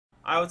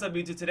Alright, what's up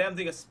YouTube? Today I'm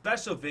doing a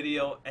special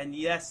video, and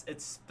yes,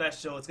 it's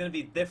special. It's going to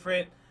be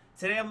different.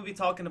 Today I'm going to be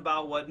talking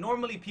about what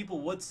normally people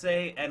would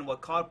say and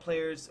what COD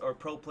players or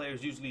pro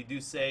players usually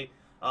do say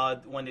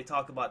when they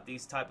talk about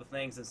these type of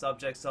things and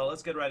subjects. So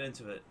let's get right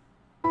into it.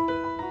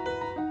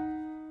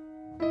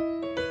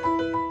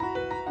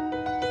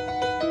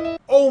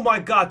 Oh my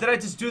god, did I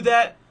just do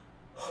that?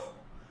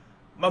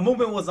 My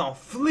movement was on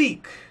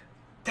fleek.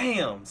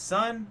 Damn,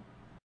 son.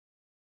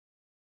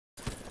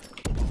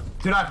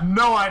 Dude, I have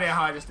no idea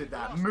how I just did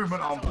that.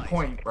 Movement on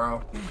point,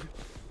 bro.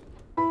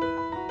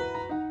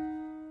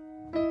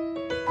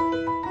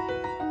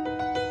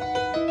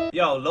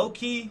 Yo,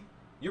 low-key,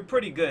 you're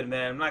pretty good,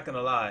 man. I'm not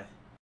gonna lie.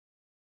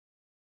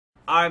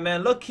 Alright,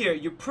 man, look here.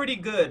 You're pretty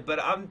good,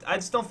 but I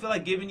just don't feel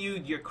like giving you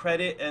your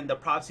credit and the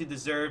props you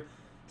deserve.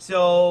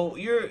 So,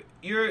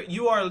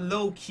 you are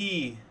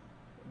low-key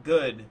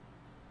good.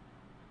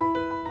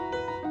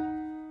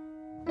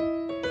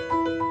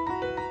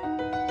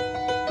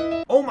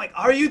 Oh my,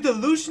 are you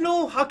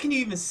delusional? How can you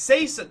even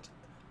say such?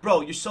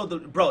 Bro, you're so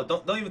bro,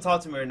 don't even talk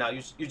to me right now.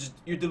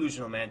 You're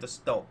delusional, man.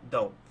 Just don't.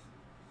 Alright,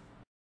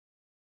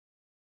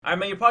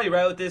 man, you're probably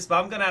right with this,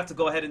 but I'm gonna have to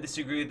go ahead and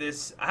disagree with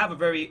this. I have a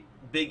very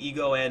big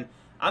ego, and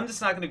I'm just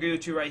not gonna agree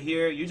with you right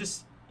here. You're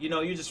just,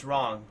 you're just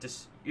wrong.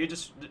 You're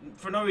just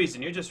for no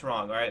reason. You're just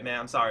wrong. All right, man.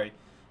 I'm sorry.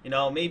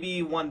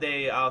 Maybe one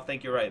day I'll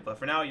think you're right, but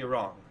for now you're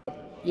wrong.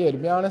 Yeah, to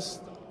be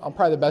honest, I'm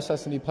probably the best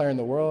S&D player in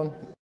the world.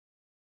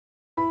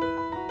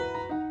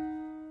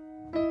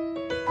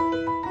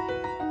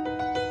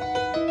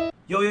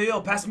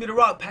 Yo, pass me the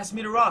rock, pass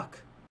me the rock.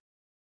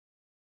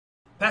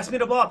 Pass me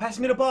the ball, pass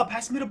me the ball,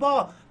 pass me the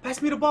ball,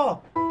 pass me the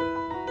ball.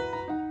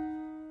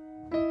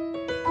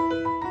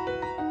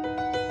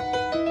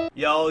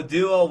 Yo,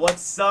 Duo,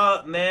 what's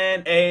up,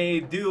 man?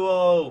 Hey,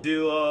 Duo.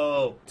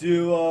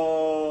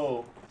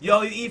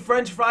 Yo, you eat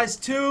french fries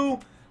too?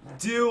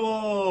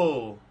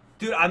 Duo.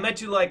 Dude, I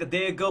met you like a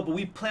day ago, but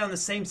we play on the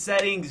same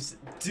settings.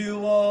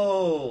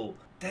 Duo.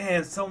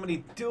 Damn, so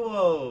many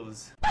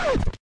duos.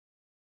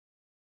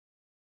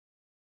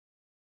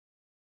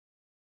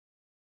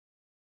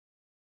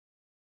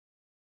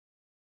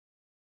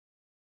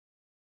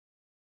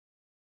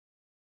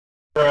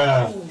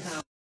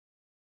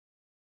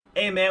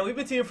 Hey man, we've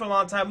been teaming for a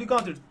long time. We've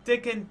gone through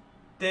thick and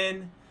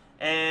thin,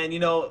 and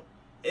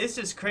it's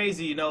just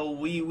crazy.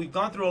 We've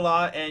gone through a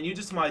lot, and you're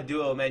just my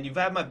duo, man. You've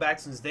had my back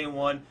since day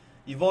one.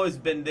 You've always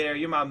been there.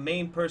 You're my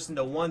main person,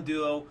 the one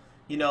duo.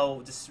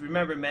 Just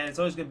remember, man, it's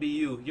always gonna be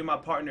you. You're my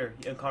partner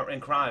in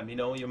crime.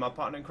 You're my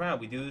partner in crime.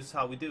 We do this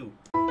how we do.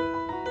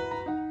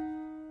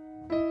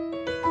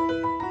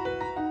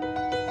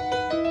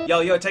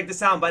 Yo, check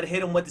this out. I'm about to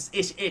hit him with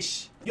this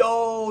ish.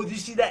 Yo, did you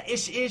see that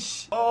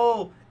ish?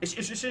 Oh,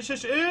 ish.